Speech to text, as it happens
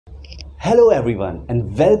Hello everyone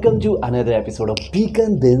and welcome to another episode of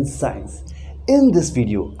Beacon Bin Science. In this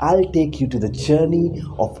video, I'll take you to the journey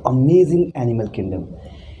of amazing animal kingdom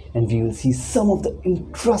and we will see some of the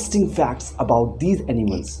interesting facts about these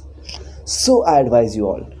animals. So I advise you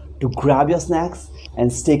all to grab your snacks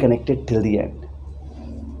and stay connected till the end.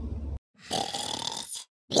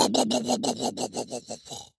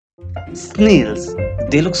 Snails.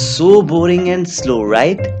 They look so boring and slow,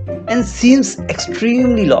 right? And seems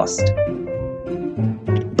extremely lost.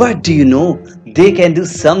 But do you know, they can do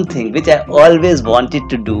something which I always wanted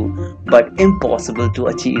to do but impossible to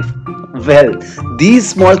achieve. Well, these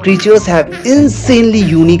small creatures have insanely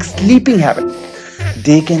unique sleeping habit.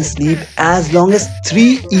 They can sleep as long as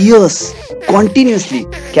 3 years continuously.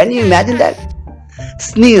 Can you imagine that?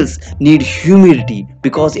 Snails need humidity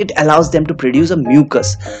because it allows them to produce a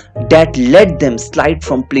mucus that let them slide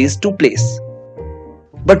from place to place.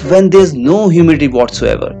 But when there is no humidity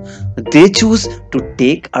whatsoever, they choose to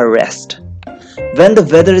take a rest. When the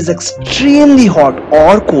weather is extremely hot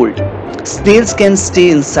or cold, snails can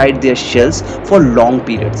stay inside their shells for long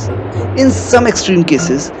periods. In some extreme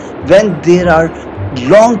cases, when there are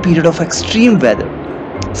long periods of extreme weather,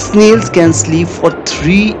 snails can sleep for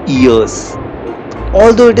 3 years.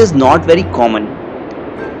 Although it is not very common.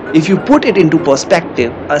 If you put it into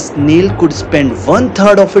perspective, a snail could spend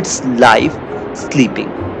 1/3 of its life sleeping.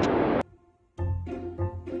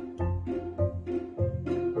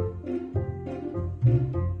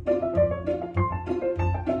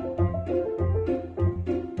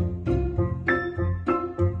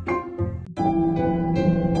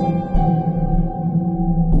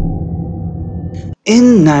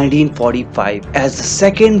 In 1945, as the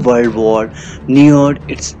Second World War neared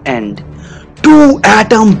its end, 2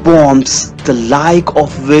 atom bombs, the like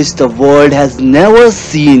of which the world has never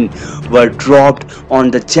seen, were dropped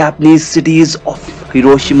on the Japanese cities of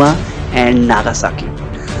Hiroshima and Nagasaki.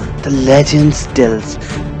 The legend tells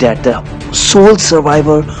that the sole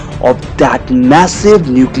survivor of that massive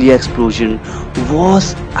nuclear explosion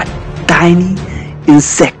was a tiny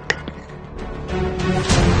insect.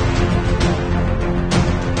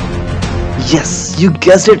 Yes, you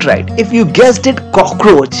guessed it right. If you guessed it,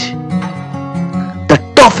 cockroach. The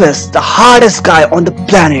toughest, the hardest guy on the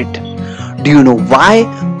planet. Do you know why?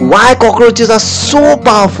 Why cockroaches are so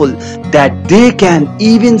powerful that they can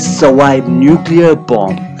even survive nuclear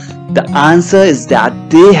bomb? The answer is that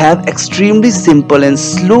they have extremely simple and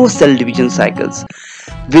slow cell division cycles,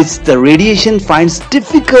 which the radiation finds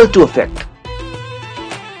difficult to affect.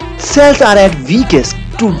 Cells are at weakest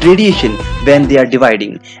to radiation when they are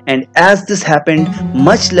dividing, and as this happened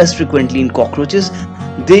much less frequently in cockroaches,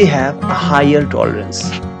 they have a higher tolerance.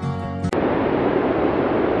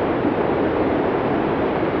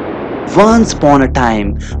 Once upon a time,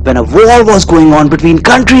 when a war was going on between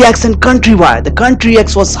country X and country Y, the country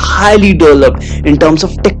X was highly developed in terms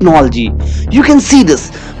of technology. You can see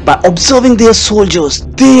this by observing their soldiers.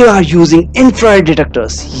 They are using infrared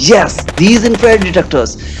detectors. Yes, these infrared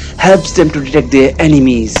detectors helps them to detect their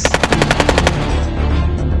enemies.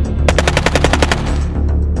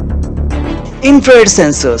 Infrared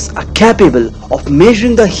sensors are capable of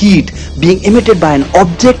measuring the heat being emitted by an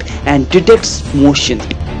object and detects motion.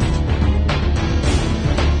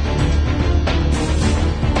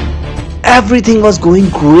 Everything was going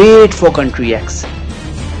great for country X.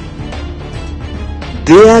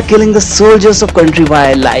 They are killing the soldiers of country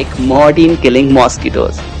Y like Martin killing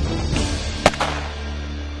mosquitoes.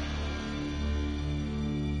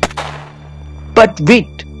 But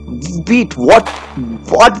wait, what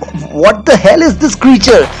the hell is this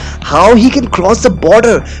creature? How he can cross the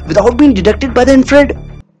border without being detected by the infrared?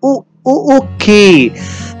 Okay,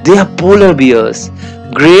 they are polar bears.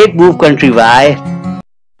 Great move, country Y.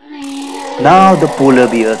 Now the polar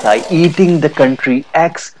bears are eating the country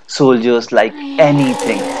X soldiers like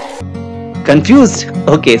anything. Confused?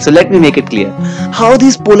 Okay, so let me make it clear. How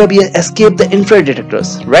these polar bears escape the infrared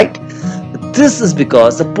detectors, right? This is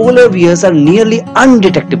because the polar bears are nearly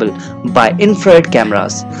undetectable by infrared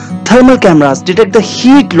cameras. Thermal cameras detect the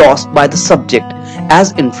heat lost by the subject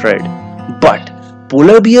as infrared. But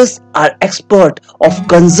polar bears are expert of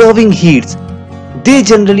conserving heat. They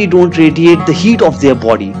generally don't radiate the heat of their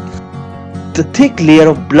body. The thick layer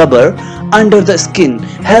of blubber under the skin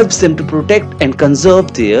helps them to protect and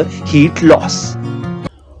conserve their heat loss.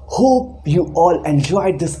 Hope you all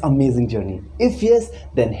enjoyed this amazing journey. If yes,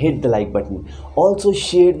 then hit the like button. Also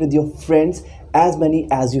share it with your friends, as many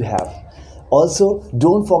as you have. Also,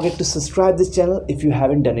 don't forget to subscribe this channel if you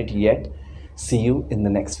haven't done it yet. See you in the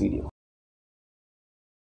next video.